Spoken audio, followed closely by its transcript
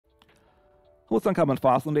What's Uncommon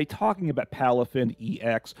Fossil today? Talking about Palafin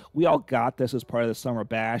EX. We all got this as part of the Summer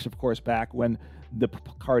Bash, of course, back when the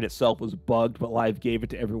card itself was bugged, but Live gave it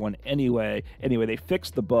to everyone anyway. Anyway, they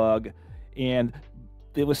fixed the bug, and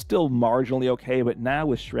it was still marginally okay, but now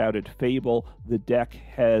with Shrouded Fable, the deck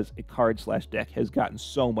has, a card/deck has gotten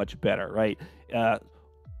so much better, right?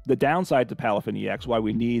 The downside to Palafin EX, why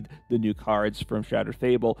we need the new cards from Shrouded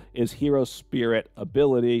Fable, is Hero Spirit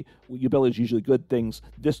ability. The ability is usually good things.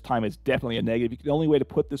 This time it's definitely a negative. The only way to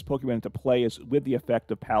put this Pokemon into play is with the effect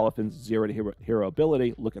of Palafin's 0 to hero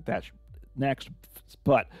ability. Look at that next.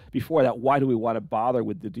 But before that, why do we want to bother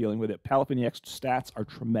with dealing with it? Palafin EX stats are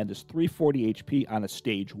tremendous. 340 HP on a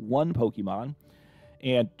stage 1 Pokemon,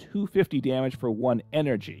 and 250 damage for 1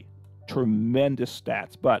 energy. Tremendous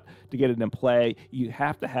stats, but to get it in play, you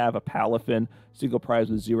have to have a Palafin single prize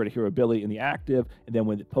with 0 to hero ability in the active, and then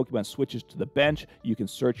when the Pokemon switches to the bench, you can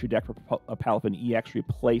search your deck for a Palafin EX,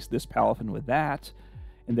 replace this Palafin with that,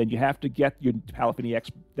 and then you have to get your Palafin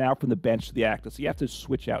EX now from the bench to the active, so you have to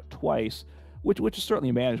switch out twice, which is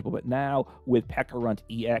certainly manageable, but now with Pecharunt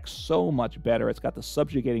EX, so much better. It's got the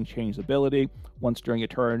subjugating change ability. Once during a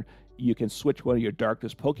turn, you can switch one of your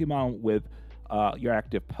darkest Pokemon with your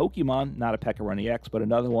active Pokemon, not a Pecharunt EX, but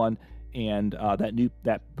another one, and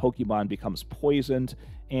that Pokemon becomes poisoned.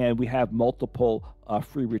 And we have multiple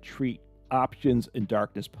free retreat options in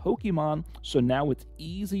Darkness Pokemon, so now it's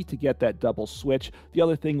easy to get that double switch. The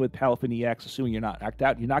other thing with Palafin EX, assuming you're not knocked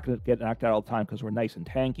out, you're not going to get knocked out all the time because we're nice and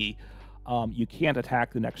tanky. You can't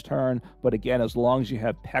attack the next turn, but again, as long as you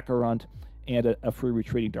have Pecharunt and a free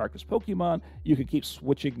retreating Darkness Pokemon, you can keep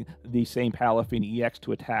switching the same Palafin EX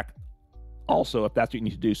to attack also, if that's what you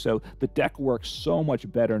need to do. So the deck works so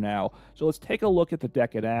much better now. So let's take a look at the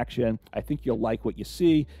deck in action. I think you'll like what you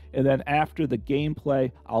see. And then after the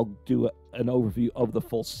gameplay, I'll do an overview of the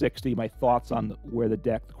full 60, my thoughts on where the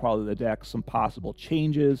deck, the quality of the deck, some possible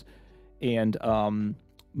changes, and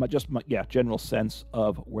general sense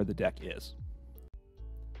of where the deck is.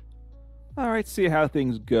 All right, see how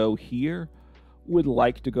things go here. Would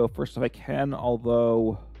like to go first if I can,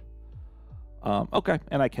 although okay,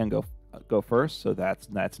 and I can go first, so that's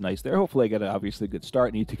nice there. Hopefully I get obviously a good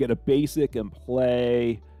start. Need to get a basic and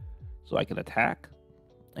play so I can attack,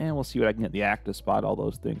 and we'll see what I can get in the active spot, all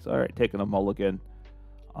those things. All right, taking a mulligan.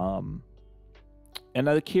 And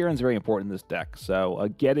the Kieran's very important in this deck, so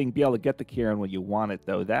be able to get the Kieran when you want it,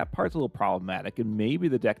 though, that part's a little problematic, and maybe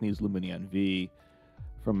the deck needs Lumineon V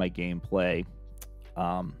from my gameplay.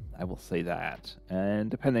 I will say that, and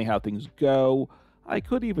depending how things go, I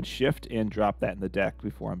could even shift and drop that in the deck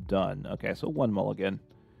before I'm done. Okay, so 1 mulligan.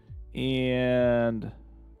 And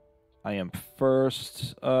I am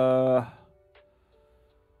first. All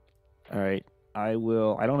right, I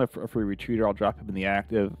don't have a free retreater. I'll drop him in the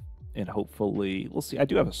active, and hopefully, we'll see. I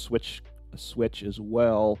do have a switch as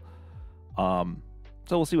well. So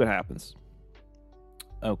we'll see what happens.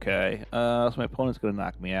 Okay, so my opponent's going to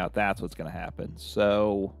knock me out. That's what's going to happen.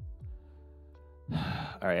 So,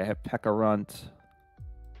 all right, I have Pecharunt.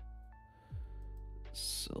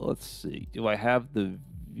 So let's see. Do I have the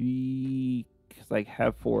V? Because I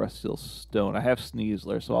have Foresteel Stone. I have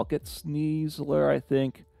Sneasler, so I'll get Sneasler, I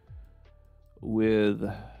think, with...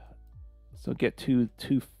 So get two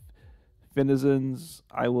Finizens.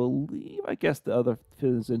 I will leave, I guess, the other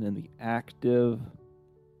Finizen in the active.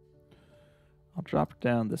 I'll drop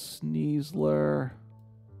down the Sneasler.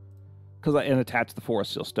 And attach the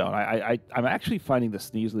Foresteel Stone. I'm actually finding the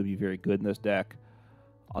Sneasler to be very good in this deck.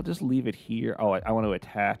 I'll just leave it here. Oh, I want to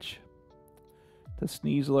attach the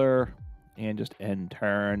Sneasler and just end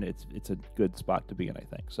turn. It's a good spot to be in, I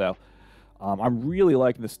think. So I'm really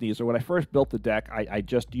liking the Sneasler. When I first built the deck, I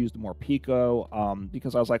just used Morpeko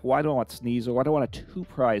because I was like, why do I want Sneasler? Why do I want a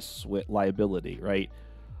 2-prize liability, right?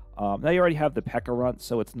 Now you already have the Pecharunt,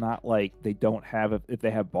 so it's not like they don't have, if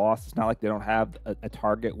they have boss, it's not like they don't have a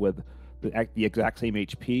target with the exact same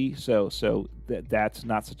HP. So that's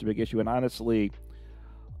not such a big issue. And honestly,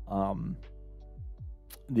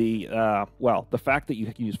 the fact that you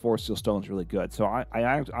can use Foresteel Stone is really good. So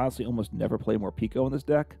I honestly almost never play Morpeko in this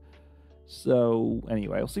deck. So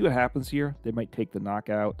anyway, we'll see what happens here. They might take the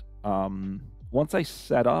knockout. Once I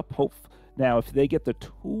set up, now if they get the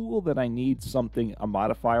tool, then I need a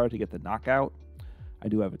modifier to get the knockout. I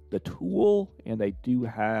do have the tool, and I do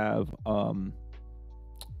have,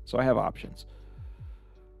 so I have options.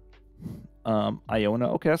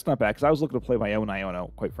 Iono. Okay, that's not bad, because I was looking to play my own Iono,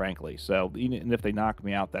 quite frankly. So even if they knock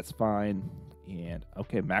me out, that's fine. And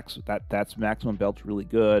okay, that's Maximum Belt's really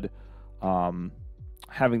good.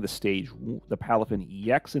 Having the Palafin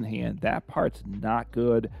EX in hand, that part's not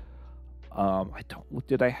good. Do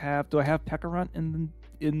I have Pecharunt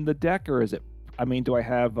in the deck, or is it I mean, do I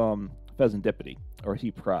have Fezandipiti, or is he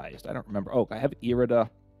prized? I don't remember. Oh, I have Irida.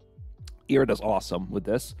 Irida's awesome with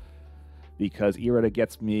this because Irida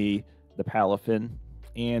gets me the Palafin,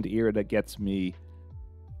 and Irida gets me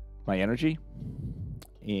my energy.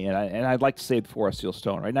 And I'd like to save the Forest Seal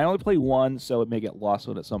Stone, right? And I only play one, so it may get lost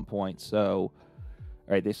at some point. So, all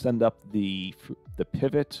right, they send up the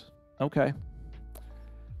pivot. Okay.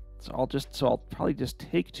 So I'll probably just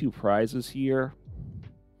take 2 prizes here.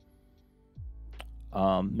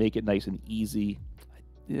 Make it nice and easy.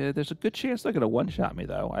 Yeah, there's a good chance they're gonna one-shot me,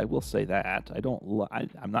 though. I will say that.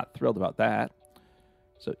 I'm not thrilled about that.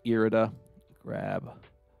 So Irida, grab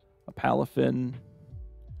a Palafin.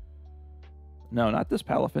 No, not this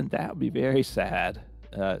Palafin. That would be very sad.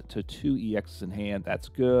 To 2 EXs in hand, that's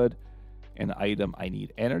good. An item, I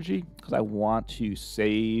need energy because I want to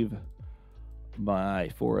save my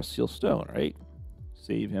Forest Seal Stone, right?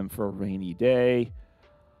 Save him for a rainy day.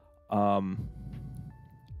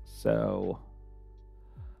 So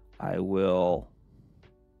I will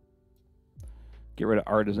get rid of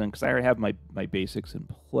Artazon because I already have my basics in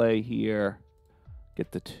play here.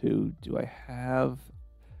 Get the 2. Do I have...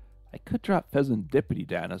 I could drop Fezandipiti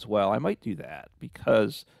down as well. I might do that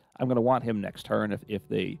because I'm going to want him next turn if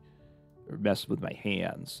they mess with my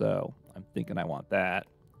hand. So I'm thinking I want that.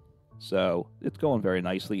 So it's going very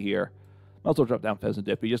nicely here. I'll also drop down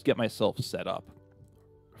Fezandipiti, just get myself set up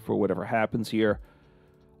for whatever happens here.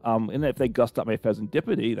 And if they gust up my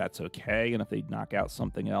Fezandipiti, that's okay. And if they knock out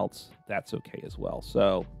something else, that's okay as well.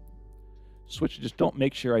 So switch, just don't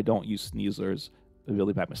make sure I don't use Sneaslers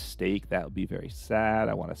really by mistake. That would be very sad.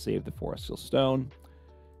 I want to save the Forest Seal Stone.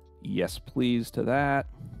 Yes, please to that.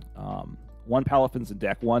 1 Palafin's in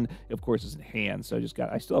deck. 1, of course, is in hand. So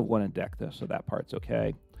I still have 1 in deck though, so that part's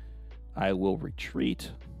okay. I will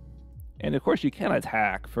retreat. And of course you can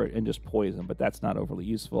attack and just poison, but that's not overly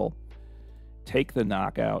useful. Take the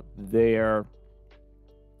knockout there.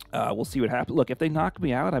 We'll see what happens. Look, if they knock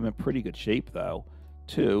me out, I'm in pretty good shape though,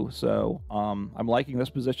 too. So I'm liking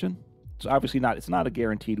this position. It's obviously it's not a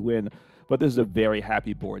guaranteed win, but this is a very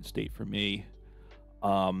happy board state for me.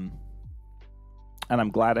 And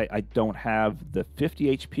I'm glad I don't have the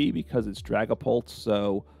 50 HP because it's Dragapult.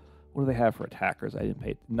 So what do they have for attackers? I didn't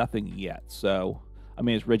pay nothing yet. So, I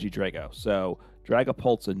mean, it's Regidrago. So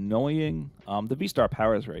Dragapult's annoying. The V-Star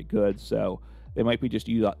power is very good. So they might be just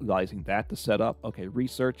utilizing that to set up. Okay,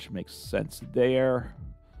 research makes sense there.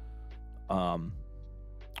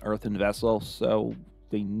 Earthen Vessel. So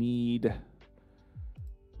they need...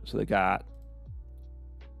 So they got...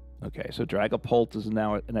 Okay, so Dragapult is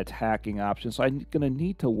now an attacking option. So I'm going to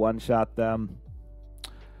need to one-shot them,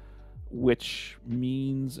 which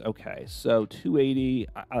means... Okay, so 280.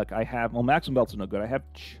 I have... Well, Maximum Belt's no good. I have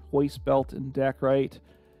Choice Belt in deck, right?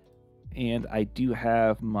 And I do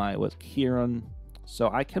have my... Kieran.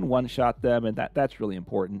 So I can one-shot them, and that's really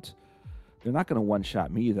important. They're not going to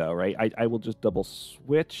one-shot me, though, right? I will just double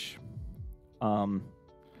switch.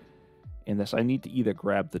 In this, I need to either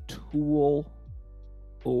grab the tool...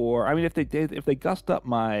 Or, I mean, if they gust up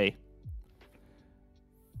my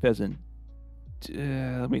Pheasant,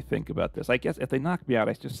 let me think about this. I guess if they knock me out,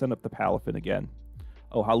 I just send up the Palafin again.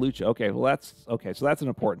 Oh, Halucha. Okay, well, so that's an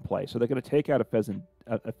important play. So they're going to take out a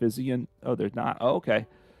Hisuian. Oh, they're not. Oh, okay.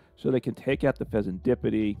 So they can take out the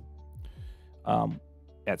Fezandipiti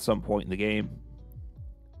at some point in the game.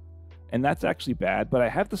 And that's actually bad, but I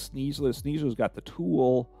have the Sneasler. Sneasler's got the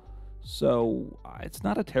tool, so it's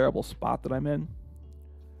not a terrible spot that I'm in.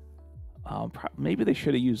 Maybe they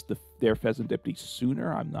should have used their Fezandipiti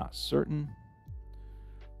sooner. I'm not certain.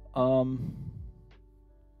 Okay,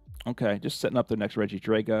 just setting up their next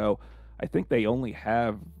Regidrago. I think they only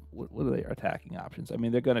have... What are their attacking options? I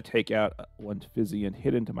mean, they're going to take out one Hisuian,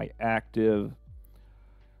 hit into my active.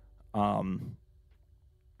 And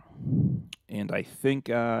I think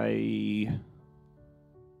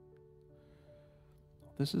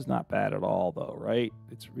This is not bad at all, though, right?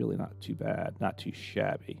 It's really not too bad, not too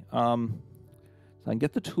shabby. So I can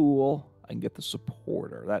get the tool, I can get the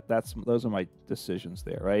supporter. Those are my decisions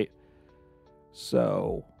there, right?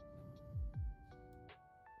 So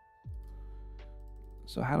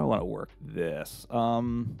how do I want to work this? Do I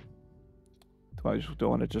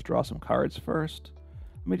want to just draw some cards first?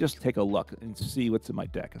 Let me just take a look and see what's in my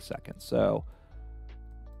deck a second. So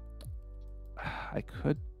I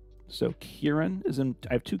could... So Kieran is in...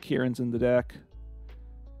 I have 2 Kierans in the deck.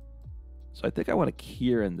 So I think I want to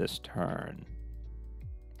Kieran this turn.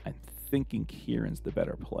 I'm thinking Kieran's the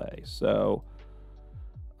better play. So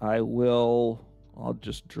I'll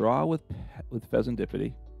just draw with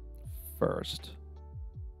Fezandipiti first.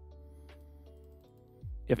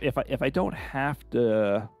 If I don't have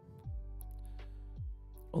to...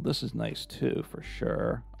 Well, this is nice too, for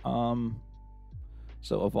sure.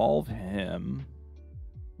 So evolve him,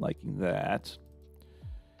 liking that.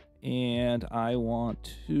 And I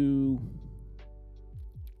want to...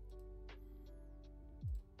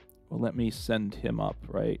 Well, let me send him up,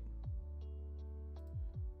 right?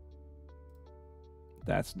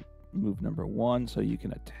 That's move number 1, so you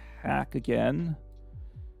can attack again.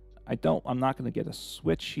 I'm not going to get a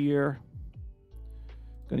switch here.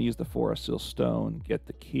 I'm going to use the Forest Seal Stone, get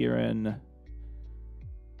the Kieran,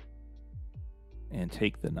 and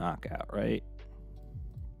take the knockout, right?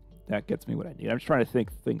 That gets me what I need. I'm just trying to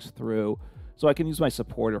think things through so I can use my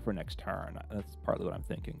supporter for next turn. That's partly what I'm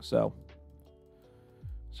thinking. So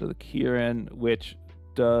the Kieran, which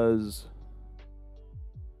does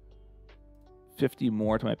 50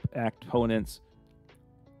 more to my opponent's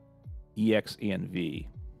EX and V.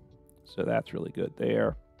 So that's really good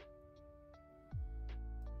there.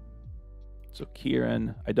 So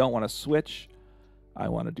Kieran, I don't want to switch. I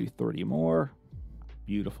want to do 30 more.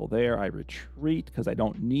 Beautiful there. I retreat because I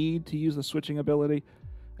don't need to use the switching ability.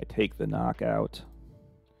 I take the knockout.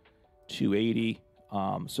 280.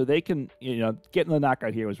 So they can, getting the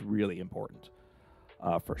knockout here was really important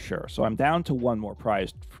for sure. So I'm down to 1 more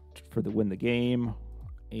prize for the win the game,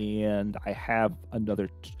 and I have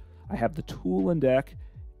I have the tool in deck,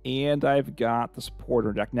 and I've got the supporter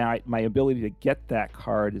in deck. Now my ability to get that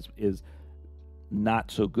card is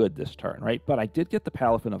not so good this turn, right? But I did get the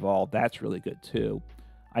Palafin Evolve. That's really good too.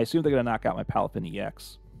 I assume they're going to knock out my Palafin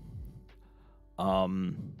EX.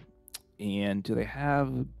 And do they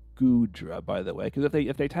have Goodra, by the way? Because if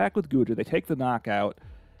they attack with Goodra, they take the knockout,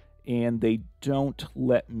 and they don't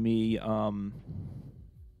let me all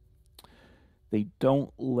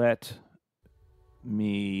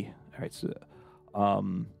right, so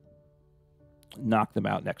knock them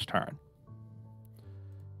out next turn.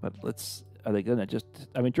 But are they gonna just,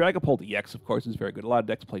 I mean, Dragapult EX, of course, is very good. A lot of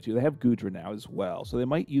decks play too. They have Goodra now as well, so they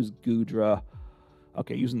might use Goodra.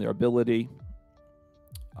 Okay, using their ability.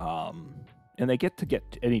 And they get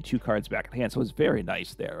any 2 cards back in hand, so it's very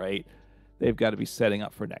nice there, right? They've got to be setting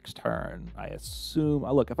up for next turn, I assume.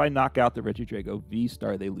 Look, if I knock out the Regidrago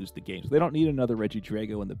V-Star, they lose the game. So they don't need another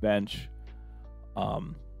Regidrago in the bench.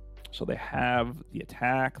 So they have the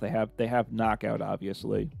attack. They have knockout,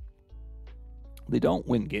 obviously. They don't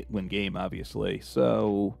win game, obviously.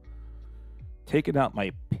 So taking out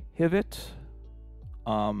my pivot.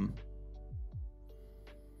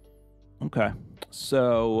 Okay,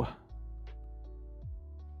 so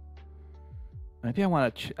maybe I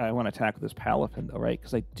want to attack with this Palafin though, right?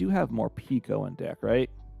 Because I do have more Pico in deck, right?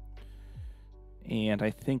 And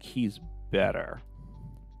I think he's better.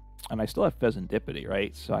 And I still have Fezandipiti,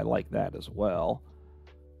 right? So I like that as well.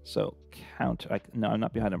 So no, I'm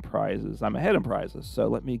not behind in prizes. I'm ahead in prizes. So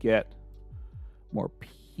let me get more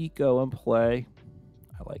Pico in play.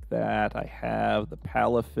 I like that. I have the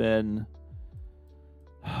Palafin.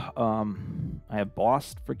 I have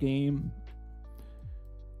Boss for game.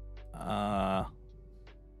 I'll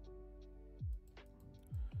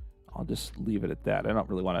just leave it at that. I don't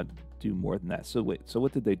really want to do more than that. So wait, so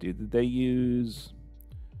what did they do? Did they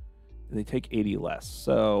take 80 less?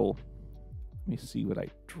 So let me see what I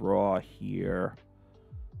draw here.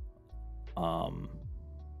 I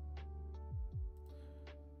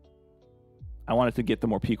wanted to get the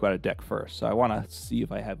more Pico out of deck first. So I want to see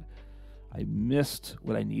if I missed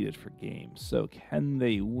what I needed for game. So can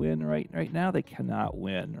they win right now? They cannot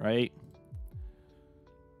win, right?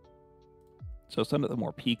 So send it the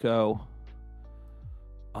more Pico.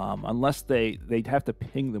 Unless they'd have to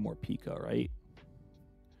ping the more Pico, right?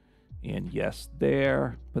 And yes,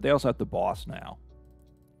 there. But they also have the Boss now.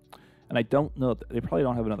 And I don't know. They probably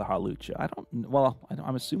don't have another Hawlucha.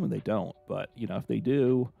 I'm assuming they don't. But, if they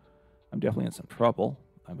do, I'm definitely in some trouble.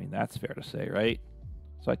 I mean, that's fair to say, right?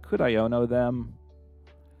 So I could Iono them.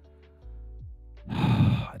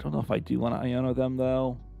 I don't know if I do want to Iono them,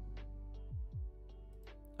 though.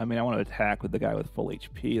 I mean, I want to attack with the guy with full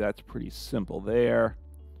HP. That's pretty simple there.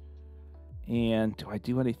 And do I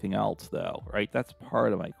do anything else, though? Right? That's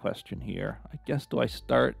part of my question here. I guess, do I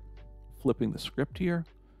start flipping the script here?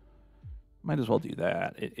 Might as well do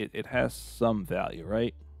that. It has some value,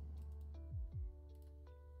 right?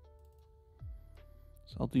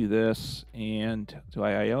 So I'll do this, and do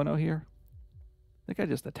I Iono here? I think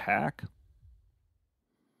I just attack.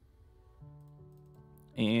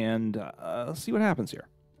 And let's see what happens here.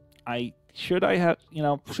 Should I have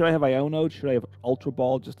Iono? Should I have Ultra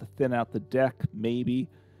Ball just to thin out the deck? Maybe.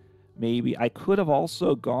 I could have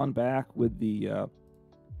also gone back with the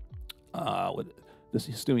this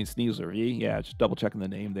Hisuian Sneasler V. Yeah, just double checking the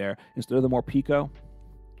name there instead of the more Pico.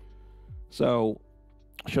 So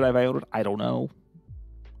Should I have Ionoed? I don't know.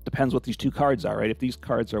 Depends what these two cards are, right? If these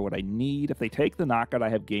cards are what I need, if they take the knockout, I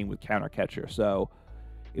have game with counter catcher. So,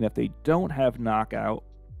 and if they don't have knockout,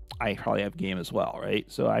 I probably have game as well, right?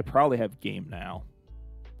 So I probably have game now.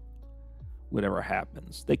 Whatever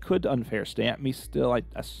happens. They could unfair stamp me still, I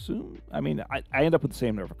assume. I mean, I end up with the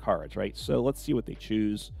same number of cards, right? So let's see what they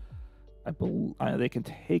choose. I believe they can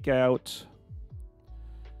take out...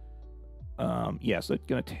 yeah, so they're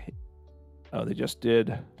going to take... Oh, they just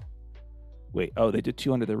did... Wait, oh, they did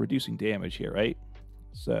 200. They're reducing damage here, right?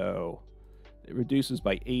 So it reduces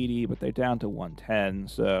by 80, but they're down to 110,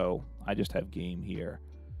 so I just have game here.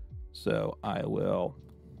 So I will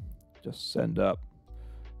just send up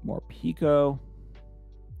Morpeko,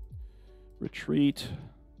 retreat,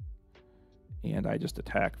 and I just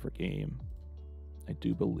attack for game. I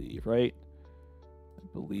do believe, right?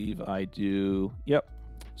 I believe I do. Yep.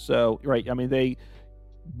 So, right, I mean, they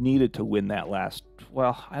needed to win that last...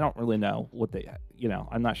 Well, I don't really know what they... You know,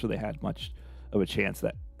 I'm not sure they had much of a chance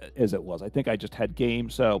that as it was. I think I just had game,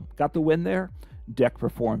 so got the win there. Deck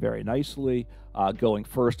performed very nicely. Going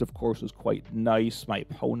first, of course, was quite nice. My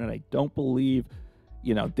opponent, I don't believe...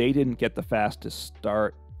 You know, they didn't get the fastest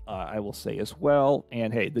start, I will say as well.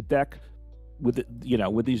 And hey, the deck, with the, you know,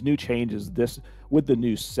 with these new changes, with the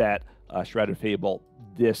new set, Shrouded Fable,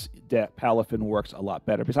 this deck Palafin works a lot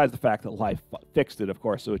better. Besides the fact that Live fixed it, of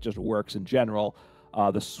course, so it just works in general.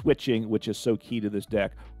 The switching, which is so key to this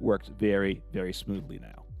deck, works very, very smoothly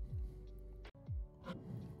now.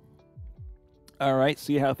 All right,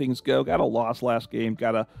 see how things go. Got a loss last game.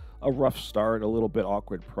 Got a rough start, a little bit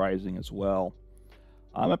awkward pricing as well.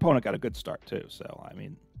 My opponent got a good start too, so I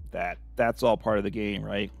mean that's all part of the game,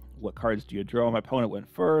 right? What cards do you draw? My opponent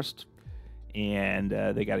went first, and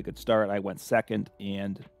they got a good start. I went second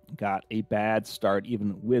and got a bad start,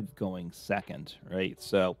 even with going second, right?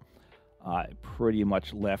 So it pretty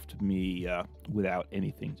much left me without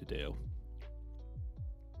anything to do.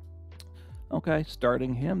 Okay,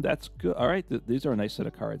 starting him. That's good. All right, these are a nice set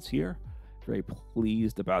of cards here. Very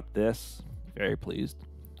pleased about this. Very pleased.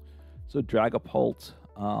 So Dragapult,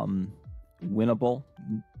 winnable.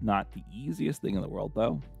 Not the easiest thing in the world,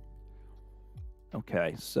 though.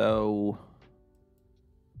 Okay, so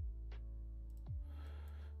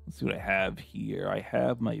let's see what I have here. I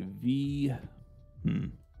have my V.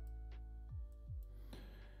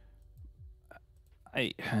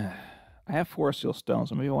 I have 4 Seal Stones,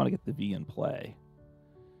 so maybe I want to get the V in play.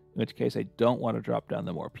 In which case, I don't want to drop down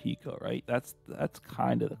the Morpeko, right? That's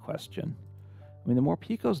kind of the question. I mean, the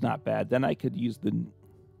Morpeko's not bad. Then I could use the...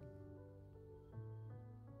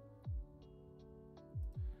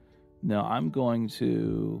 No, I'm going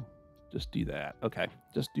to just do that. Okay,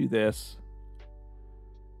 just do this.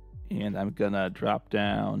 And I'm going to drop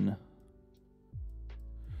down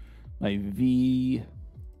my V.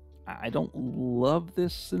 I don't love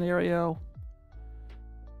this scenario.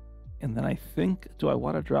 And then I think, do I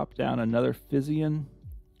want to drop down another Finizen?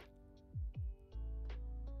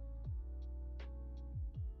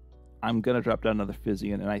 I'm gonna drop down another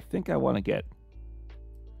Finizen, and I think I want to get.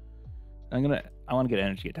 I want to get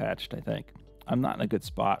energy attached. I think I'm not in a good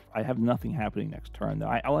spot. I have nothing happening next turn though.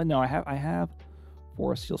 I know I have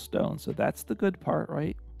 4 Seal Stones, so that's the good part,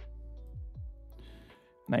 right?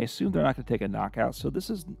 And I assume they're not going to take a knockout, so this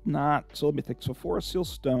is not. So let me think. So 4 Seal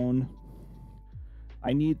Stone.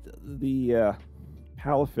 I need the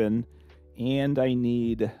Palafin, and I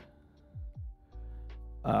need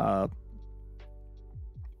what,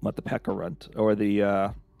 the Pecharunt, or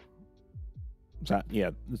the yeah,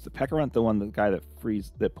 it's the Pecharunt, the guy that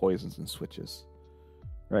poisons and switches,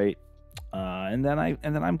 right? And then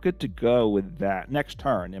I'm good to go with that. Next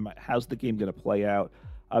turn, how's the game going to play out?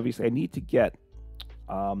 Obviously, I need to get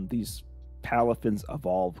these Palafins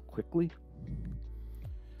evolve quickly.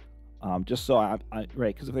 Just so right,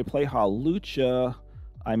 because if they play Hawlucha,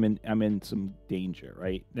 I'm in some danger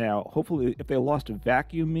right now. Hopefully, if they lost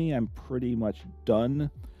Vacuum me, I'm pretty much done.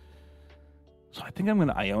 So I think I'm going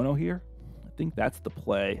to Iono here. I think that's the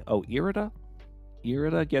play. Oh, Irida.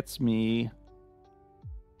 Irida gets me.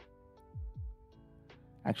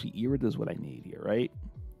 Actually, Irida is what I need here, right?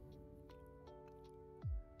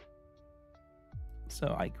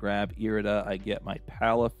 So I grab Irida. I get my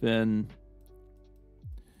Palafin.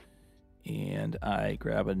 And I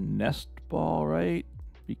grab a Nest Ball, right?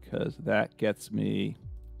 Because that gets me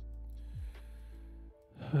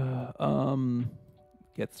Pecharunt.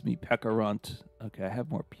 Okay, I have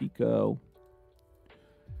Morpeko.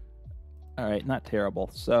 All right, not terrible.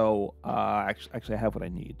 So actually I have what I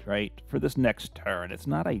need, right? For this next turn. It's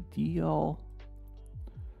not ideal.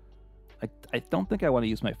 I don't think I want to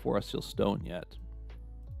use my 4 Seal Stone yet,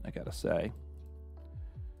 I gotta say.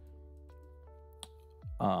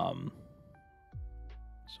 So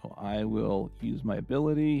I will use my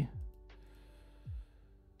ability,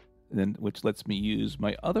 and then which lets me use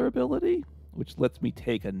my other ability, which lets me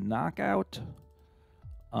take a knockout.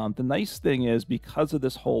 The nice thing is, because of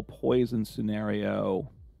this whole poison scenario,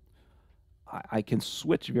 I can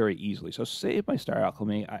switch very easily. So save my Star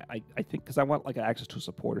Alchemy. I think because I want like access to a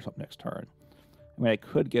support or something next turn. I mean, I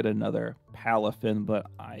could get another Palafin, but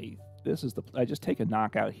I just take a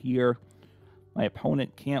knockout here. My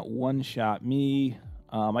opponent can't one-shot me.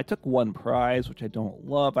 I took one prize, which I don't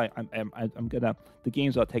love. I'm gonna, the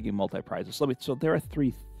game's about taking multi-prizes. So there are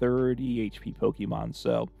 330 HP Pokemon.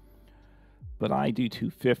 So, but I do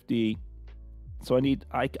 250. So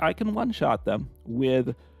I can one-shot them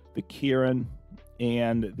with the Kieran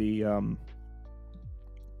and the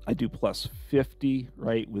I do plus 50,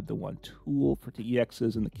 right, with the one tool for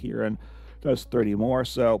TEXs, and the Kieran does 30 more.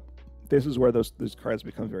 So this is where those cards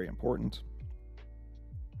become very important.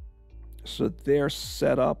 So they're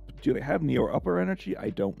set up. Do they have Neo Upper Energy? I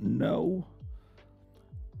don't know.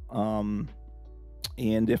 And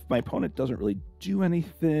if my opponent doesn't really do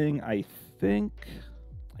anything, I think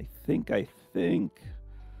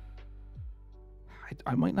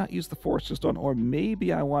I might not use the Force Stone, or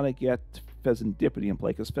maybe I want to get Fezandipiti in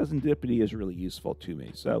play, because Fezandipiti is really useful to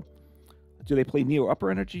me. So do they play Neo Upper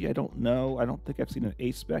Energy? I don't know. I don't think I've seen an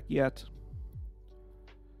Ace spec yet.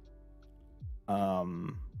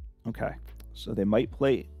 Okay, so they might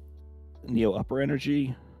play Neo Upper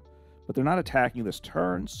Energy, but they're not attacking this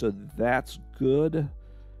turn, so that's good.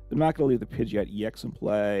 They're not going to leave the Pidgeot EX in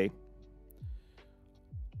play.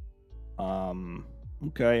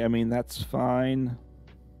 Okay, I mean, that's fine.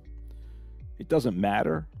 It doesn't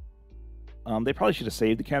matter. They probably should have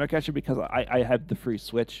saved the counter catcher, because I had the free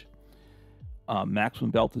switch.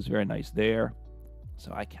 Maximum Belt is very nice there.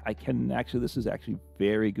 So I can actually, this is actually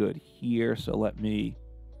very good here. So let me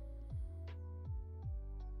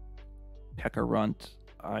Pecharunt.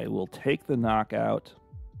 I will take the knockout.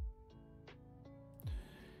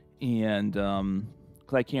 And,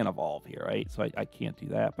 because I can't evolve here, right? So I can't do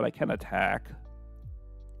that, but I can attack.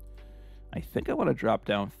 I think I want to drop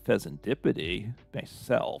down Fezandipiti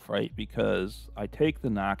myself, right? Because I take the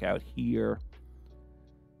knockout here,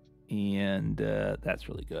 and that's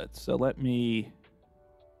really good. So let me...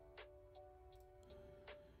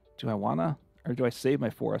 Do I want to, or do I save my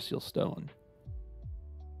Forest Seal Stone?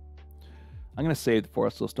 I'm going to save the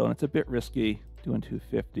Forest Seal Stone. It's a bit risky doing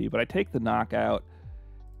 250, but I take the knockout,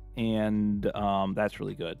 and that's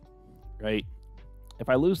really good, right? If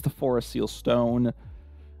I lose the Forest Seal Stone,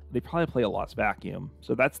 they probably play a Lost Vacuum,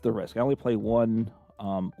 so that's the risk. I only play one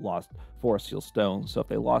Lost Forest Seal Stone, so if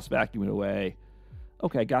they Lost Vacuum it away,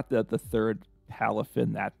 okay, I got the third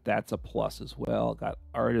Palafin. That's a plus as well. Got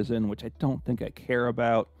Artazon, which I don't think I care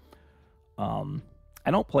about. I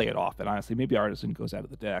don't play it often, honestly. Maybe Artazon goes out of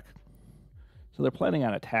the deck. So they're planning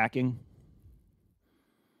on attacking,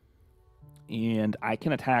 and I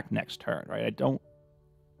can attack next turn, right? I don't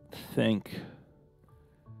think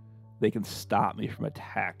they can stop me from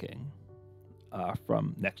attacking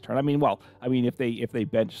from next turn. I mean, well, I mean, if they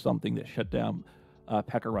bench something that shut down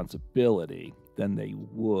Pecharunt's ability, then they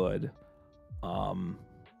would.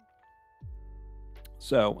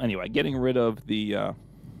 So anyway, getting rid of the.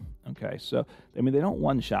 Okay, so I mean, they don't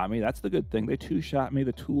one-shot me. That's the good thing. They two-shot me.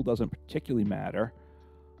 The tool doesn't particularly matter.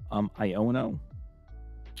 Iono,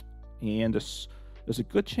 and there's a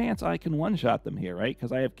good chance I can one-shot them here, right?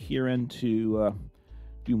 Because I have Kieran to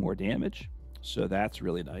do more damage, so that's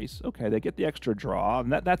really nice. Okay, they get the extra draw,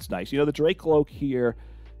 and that's nice. You know, the Drake Cloak here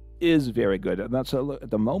is very good, and that's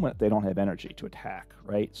at the moment they don't have energy to attack,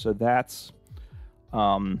 right? So that's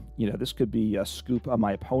you know, this could be a scoop on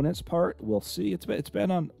my opponent's part. We'll see. It's been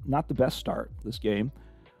on not the best start this game.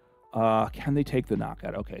 Can they take the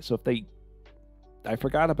knockout? Okay, so if they, I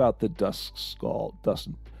forgot about the Dusk Skull,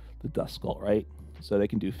 right? So they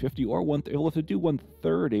can do 50 or 130. Well, if they do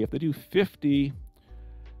 130, if they do 50,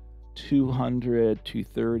 200,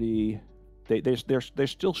 230, they're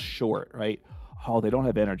still short, right? Oh, they don't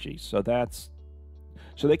have energy, so that's.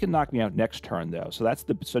 So they can knock me out next turn, though. So that's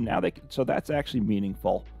so that's actually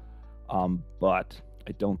meaningful, but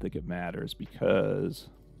I don't think it matters because.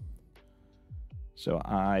 So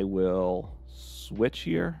I will switch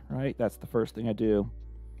here, right? That's the first thing I do.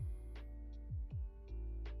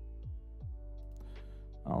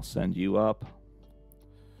 I'll send you up.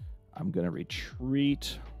 I'm gonna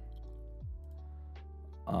retreat.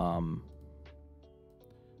 I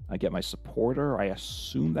get my supporter. I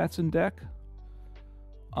assume that's in deck.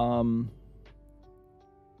 And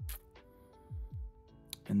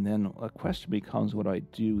then a question becomes, what do I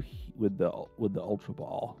do with the Ultra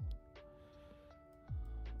Ball?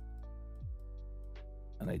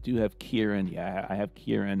 And I do have Kieran. Yeah, I have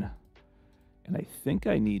Kieran. And I think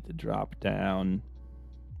I need to drop down.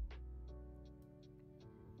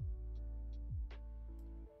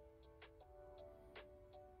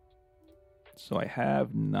 So I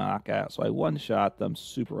have knockout. So I one-shot them.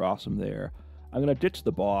 Super awesome there. I'm going to ditch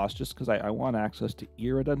the boss just because I want access to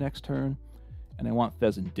Irida next turn. And I want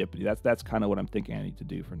Fezandipiti. That's kind of what I'm thinking I need to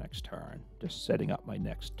do for next turn. Just setting up my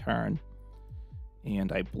next turn.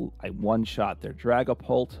 And I one-shot their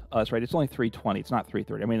Dragapult. That's right, it's only 320. It's not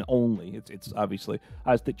 330. I mean, only. It's obviously...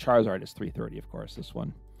 I think Charizard is 330, of course, this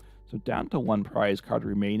one. So down to one prize card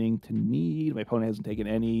remaining to need. My opponent hasn't taken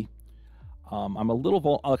any. I'm a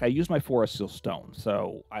little... Like, I used my Forest Seal Stone,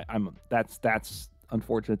 so that's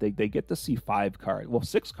unfortunate. They get to see 5 cards. Well,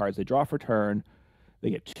 6 cards. They draw for turn.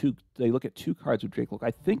 They get 2... They look at 2 cards with Drake. Look,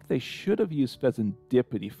 I think they should have used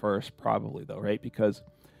Fezandipiti first, probably, though, right? Because...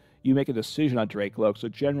 you make a decision on Dracloak, so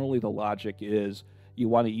generally the logic is you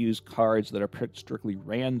want to use cards that are strictly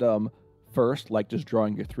random first, like just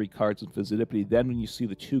drawing your 3 cards in Fezandipiti. Then when you see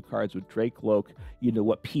the 2 cards with Dracloak, you know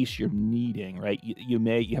what piece you're needing, right?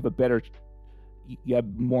 You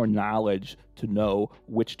have more knowledge to know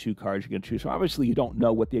which 2 cards you're going to choose. So obviously you don't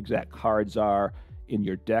know what the exact cards are in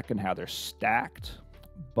your deck and how they're stacked,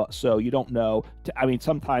 but so you don't know. I mean,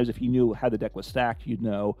 sometimes if you knew how the deck was stacked, you'd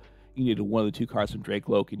know you needed one of the 2 cards from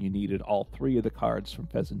Dracloak, and you needed all 3 of the cards from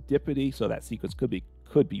Fezandipiti, so that sequence could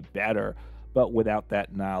be better. But without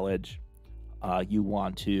that knowledge, you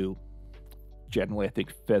want to generally, I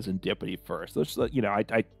think, Fezandipiti first.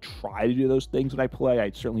 I try to do those things when I play. I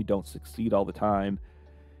certainly don't succeed all the time,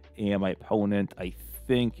 and my opponent, I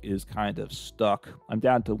think, is kind of stuck. I'm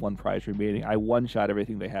down to 1 prize remaining. I one-shot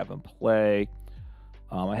everything they have in play.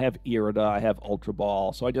 I have Irida, I have Ultra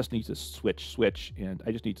Ball, so I just need to switch, and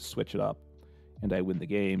I just need to switch it up, and I win the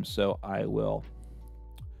game. So I will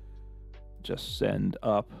just send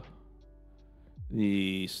up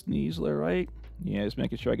the Sneasler, right? Yeah, just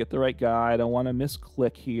making sure I get the right guy. I don't want to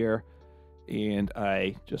misclick here, and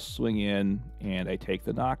I just swing in, and I take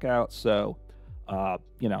the knockout. So,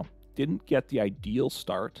 didn't get the ideal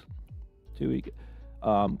start to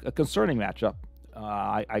a concerning matchup.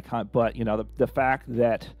 I can't, but the fact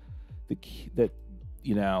that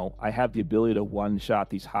I have the ability to one-shot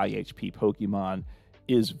these high HP Pokemon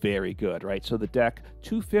is very good, right? So the deck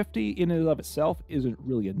 250 in and of itself isn't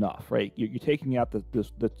really enough, right? You're taking out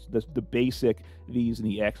the basic V's and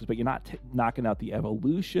the X's, but you're not knocking out the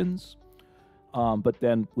evolutions. But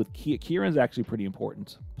then with Kieran's actually pretty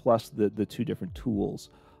important. Plus the 2 different tools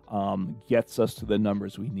gets us to the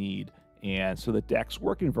numbers we need, and so the deck's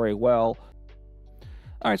working very well.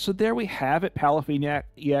 All right, so there we have it. Palafin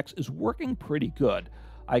EX is working pretty good,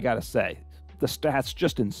 I gotta say. The stats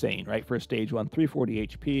just insane, right? For a stage 1, 340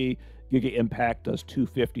 HP, Giga Impact does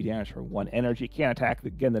 250 damage for 1 energy. Can't attack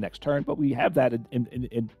again the next turn, but we have that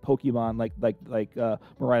in Pokemon like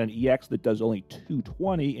Miraidon EX that does only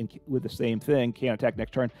 220 and with the same thing, can't attack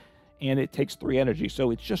next turn, and it takes 3 energy.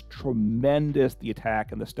 So it's just tremendous, the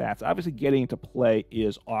attack and the stats. Obviously, getting into play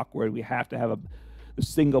is awkward. We have to have the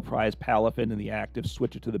single prize Palafin in the active,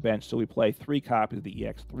 switch it to the bench. So we play 3 copies of the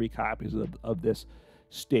EX, 3 copies of this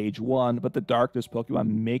stage 1, but the darkness Pokemon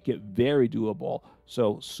make it very doable.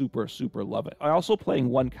 So super love it. I also playing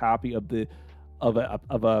 1 copy of an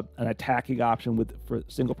attacking option for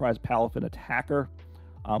single prize Palafin attacker.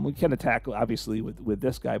 We can attack obviously with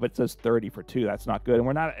this guy, but it says 30 for 2. That's not good, and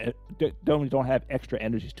we're not don't have extra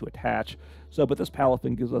energies to attach. So, but this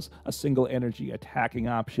Palafin gives us a single energy attacking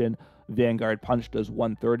option. Vanguard Punch does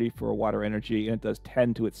 130 for a water energy, and it does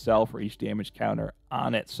 10 to itself for each damage counter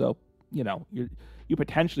on it. So, you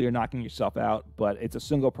potentially are knocking yourself out, but it's a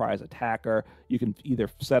single prize attacker. You can either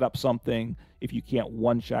set up something if you can't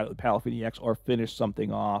one-shot it with Palafin EX, or finish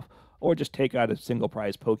something off, or just take out a single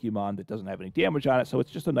prize Pokemon that doesn't have any damage on it. So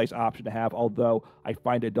it's just a nice option to have, although I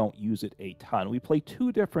find I don't use it a ton. We play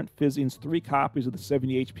 2 different Fizzians, 3 copies of the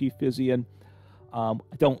 70 HP Fizzian.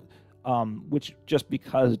 Which just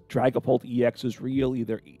because Dragapult EX is real,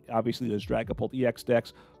 obviously there's Dragapult EX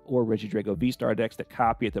decks or Regidrago V-Star decks that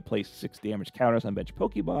copy it to place 6 damage counters on bench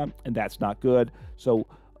Pokemon, and that's not good. So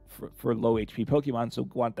for low HP Pokemon, so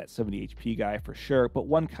want that 70 HP guy for sure. But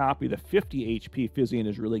 1 copy, the 50 HP Fizzian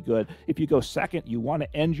is really good. If you go second, you want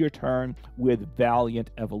to end your turn with Valiant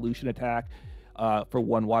Evolution Attack. For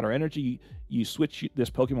 1 water energy, you switch this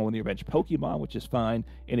Pokemon with your bench Pokemon, which is fine.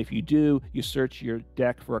 And if you do, you search your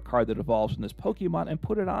deck for a card that evolves from this Pokemon and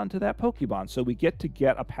put it onto that Pokemon. So we get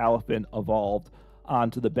a Palafin evolved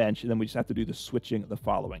onto the bench, and then we just have to do the switching the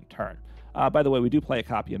following turn. By the way, we do play a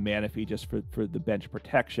copy of Manaphy just for the bench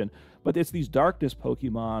protection, but it's these darkness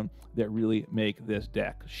Pokemon that really make this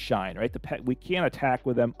deck shine, right? We can't attack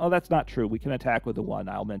with them. Oh, that's not true. We can attack with the one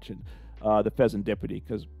I'll mention, the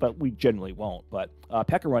Fezandipiti, but we generally won't. But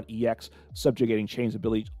Pecharunt EX, subjugating chains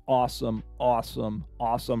ability, awesome, awesome,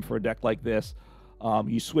 awesome for a deck like this.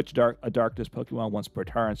 You switch a darkness Pokemon once per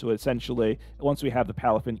turn, so essentially, once we have the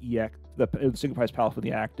Palafin EX, the single prize Palafin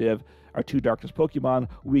the active, our 2 darkness Pokemon,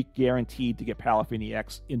 we guaranteed to get Palafin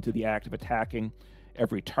EX into the active attacking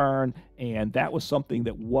every turn, and that was something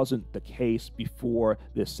that wasn't the case before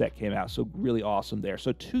this set came out, so really awesome there.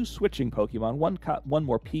 So 2 switching Pokemon, one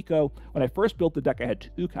Morpeko. When I first built the deck, I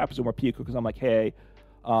had 2 copies of Morpeko because I'm like, hey,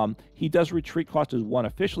 he does retreat cost as 1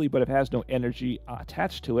 officially, but if it has no energy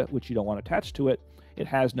attached to it, which you don't want attached to it, it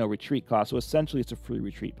has no retreat cost. So essentially, it's a free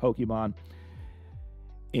retreat Pokemon.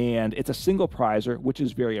 And it's a single prizer, which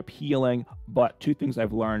is very appealing. But 2 things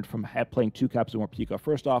I've learned from playing 2 copies of Morpeko.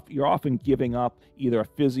 First off, you're often giving up either a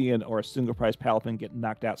Hisuian or a single prize Palafin getting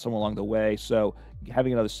knocked out somewhere along the way. So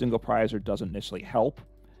having another single prizer doesn't necessarily help.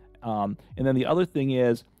 And then the other thing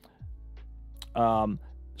is, Hisuian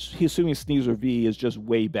Sneasler V is just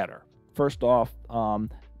way better. First off,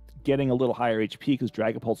 getting a little higher HP because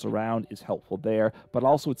Dragapult's around is helpful there, but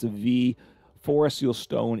also it's a V. Forest Seal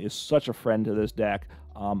Stone is such a friend to this deck.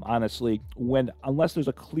 Honestly, unless there's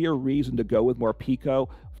a clear reason to go with Morpeko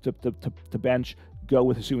to bench, go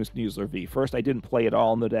with Hisuian Sneasler V. First, I didn't play it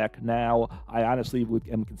all in the deck. Now, I honestly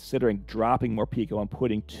am considering dropping Morpeko and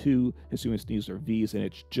putting 2 Hisuian Sneasler Vs, and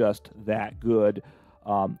it's just that good.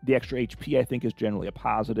 The extra HP, I think, is generally a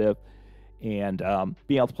positive. And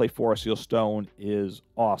being able to play Forest Seal Stone is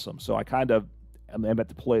awesome. So I kind of am at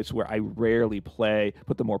the place where I rarely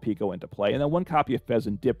put the Morpeko into play. And then 1 copy of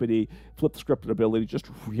Fezandipiti, flip scripted ability, just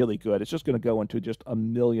really good. It's just going to go into just a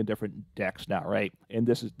million different decks now, right? And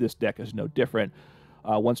this deck is no different.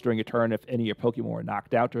 Once during a turn, if any of your Pokemon were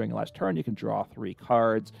knocked out during the last turn, you can draw 3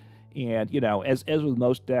 cards. And, you know, as with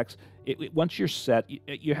most decks, once you're set,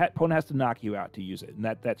 your opponent has to knock you out to use it,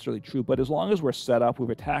 and that's really true. But as long as we're set up, we've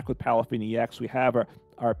attacked with Palafin EX, we have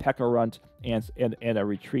our Pecharunt and a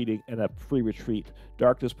retreating and a free retreat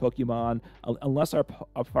Darkness Pokemon. Unless if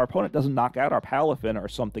our opponent doesn't knock out our Palafin or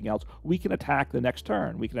something else, we can attack the next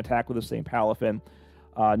turn. We can attack with the same Palafin,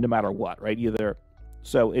 no matter what, right?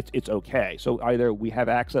 So it's okay. So either we have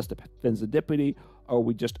access to Fezandipiti, or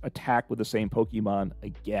we just attack with the same Pokemon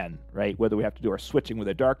again, right? Whether we have to do our switching with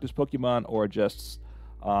a Darkness Pokemon or just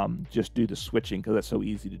do the switching because that's so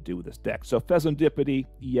easy to do with this deck. So Fezandipiti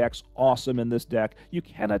EX, awesome in this deck. You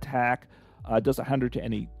can attack, does 100 to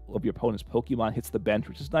any of your opponent's Pokemon, hits the bench,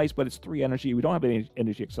 which is nice, but it's 3 energy. We don't have any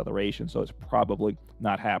energy acceleration, so it's probably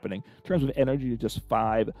not happening. In terms of energy, just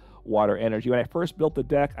 5 water energy. When I first built the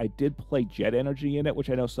deck, I did play Jet Energy in it, which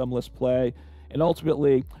I know some lists play, and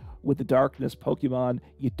ultimately, with the Darkness Pokemon,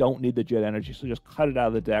 you don't need the Jet Energy, so just cut it out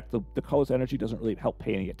of the deck. The Colorless Energy doesn't really help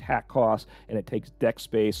pay any attack costs, and it takes deck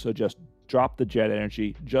space, so just drop the Jet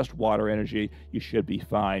Energy, just Water Energy. You should be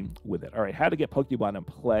fine with it. All right, how to get Pokemon in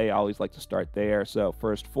play. I always like to start there. So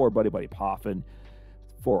first, for Buddy-Buddy Poffin,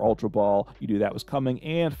 for Ultra Ball, you knew that was coming,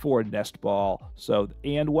 and for Nest Ball,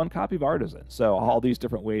 and 1 copy of Artazon. So all these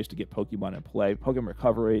different ways to get Pokemon in play. Pokemon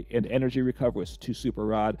Recovery and Energy Recovery with 2 Super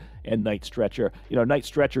Rod and Night Stretcher. You know, Night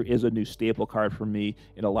Stretcher is a new staple card for me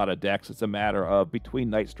in a lot of decks. It's a matter of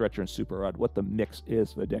between Night Stretcher and Super Rod, what the mix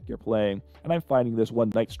is for the deck you're playing. And I'm finding this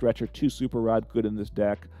 1 Night Stretcher, 2 Super Rod good in this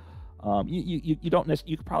deck.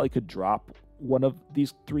 You probably could drop one of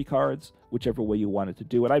these 3 cards, whichever way you wanted to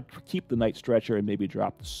do it. I'd keep the Night Stretcher and maybe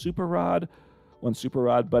drop the Super Rod, 1 Super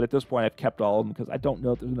Rod, but at this point I've kept all of them because I don't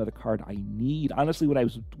know if there's another card I need. Honestly,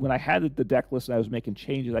 when I had the deck list and I was making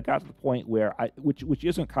changes, I got to the point where which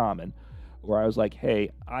isn't common, where I was like,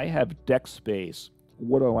 hey, I have deck space.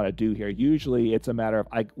 What do I want to do here? Usually it's a matter of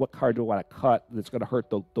what card do I want to cut that's going to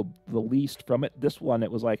hurt the least from it. This one,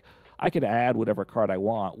 it was like, I could add whatever card I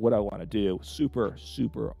want, what I want to do. Super,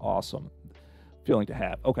 super awesome feeling to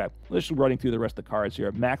have. Okay, let's just running through the rest of the cards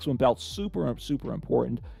here. Maximum Belt, super, super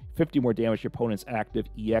important. 50 more damage to your opponent's active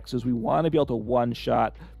EXs. We want to be able to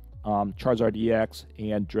one-shot Charizard EX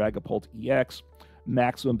and Dragapult EX.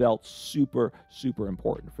 Maximum Belt, super, super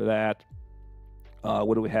important for that.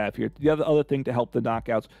 What do we have here? The other thing to help the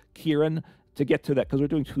knockouts, Kieran, to get to that, because we're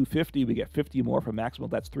doing 250, we get 50 more from Maximum.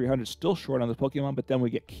 That's 300, still short on this Pokemon, but then we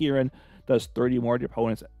get Kieran, does 30 more to your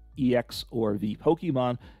opponent's EX or V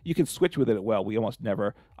Pokemon. You can switch with it well. We almost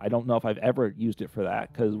never, I don't know if I've ever used it for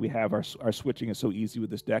that, because we have our switching is so easy with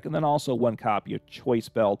this deck. And then also 1 copy of Choice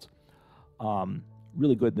Belt,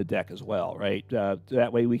 really good in the deck as well, right?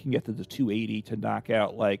 That way we can get to the 280 to knock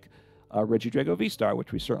out like Regidrago V-Star,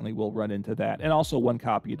 which we certainly will run into that, and also 1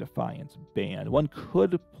 copy of Defiance Band. One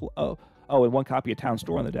could, and 1 copy of Town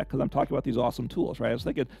Store on the deck, because I'm talking about these awesome tools, right? I was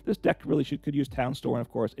thinking this deck really could use Town Store, and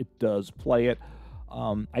of course it does play it.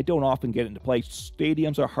 I don't often get into play.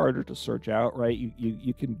 Stadiums are harder to search out, right?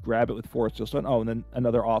 You can grab it with Forest Seal Stone. Oh, and then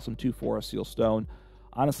another awesome 2 Forest Seal Stone.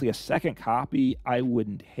 Honestly, a second copy I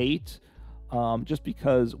wouldn't hate. Just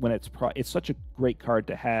because when it's such a great card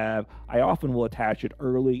to have, I often will attach it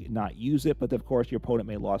early, not use it, but of course your opponent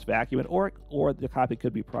may Lost Vacuum it, or the copy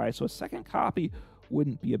could be prized. So a second copy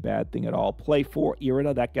wouldn't be a bad thing at all. Play 4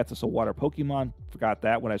 Irida, that gets us a water Pokemon. Forgot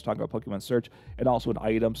that when I was talking about Pokemon Search, and also an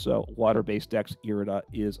item. So water-based decks, Irida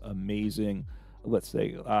is amazing. Let's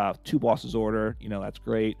say 2 Boss's Order, that's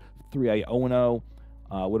great. 3 Iono.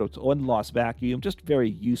 One Lost Vacuum, just very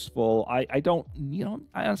useful. I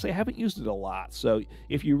honestly haven't used it a lot. So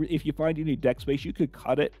if you find you need deck space, you could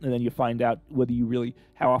cut it, and then you find out whether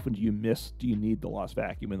how often do you need the Lost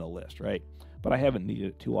Vacuum in the list, right? But I haven't needed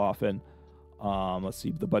it too often. Let's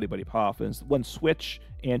see, the Buddy-Buddy Poffins, 1 Switch,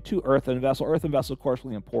 and 2 Earthen Vessel. Earthen Vessel, of course,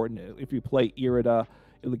 really important. If you play Irida,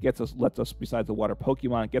 it lets us, besides the water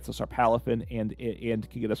Pokemon, it gets us our Palafin and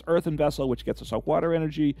can get us Earthen Vessel, which gets us our water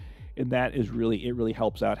energy, and that is really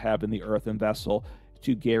helps out having the Earthen Vessel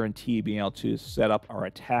to guarantee being able to set up our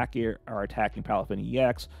attacking Palafin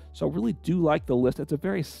EX. So I really do like the list. It's a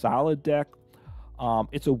very solid deck.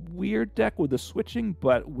 It's a weird deck with the switching,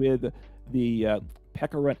 but with the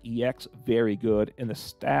Pecharunt EX, very good. And the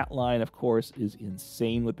stat line, of course, is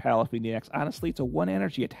insane with Palafin EX. Honestly, it's a 1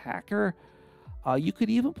 energy attacker. You could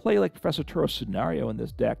even play like Professor Turo's Scenario in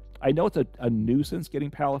this deck. I know it's a nuisance getting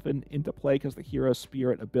Palafin into play because the Hero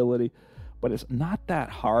Spirit ability, but it's not that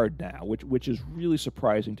hard now, which is really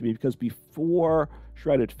surprising to me, because before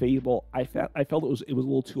Shrouded Fable, I felt it was a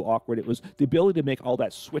little too awkward. It was the ability to make all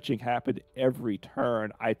that switching happen every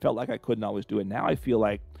turn. I felt like I couldn't always do it. Now I feel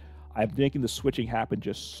like I'm making the switching happen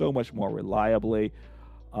just so much more reliably.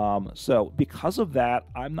 So because of that,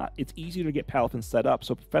 it's easier to get Palafin set up.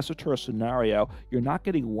 So Professor Turo's Scenario, you're not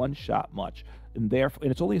getting one-shot much, and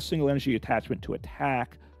it's only a single energy attachment to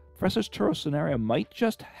attack. Professor Turo's Scenario might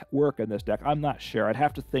just work in this deck. I'm not sure. I'd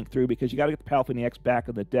have to think through, because you got to get the Palafin EX back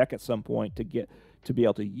in the deck at some point to be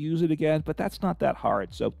able to use it again, but that's not that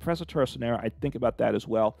hard. So Professor Turo's Scenario, I'd think about that as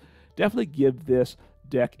well. Definitely give this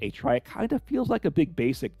deck a try. It kind of feels like a big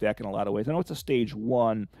basic deck in a lot of ways. I know it's a stage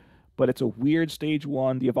 1, but it's a weird stage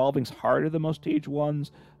 1. The evolving's harder than most stage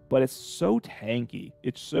 1s, but it's so tanky.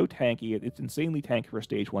 It's insanely tanky for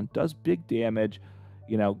stage 1. Does big damage,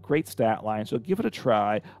 great stat line. So give it a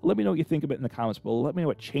try. Let me know what you think of it in the comments below. Let me know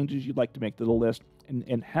what changes you'd like to make to the list,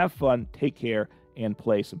 and have fun, take care, and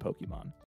play some Pokemon.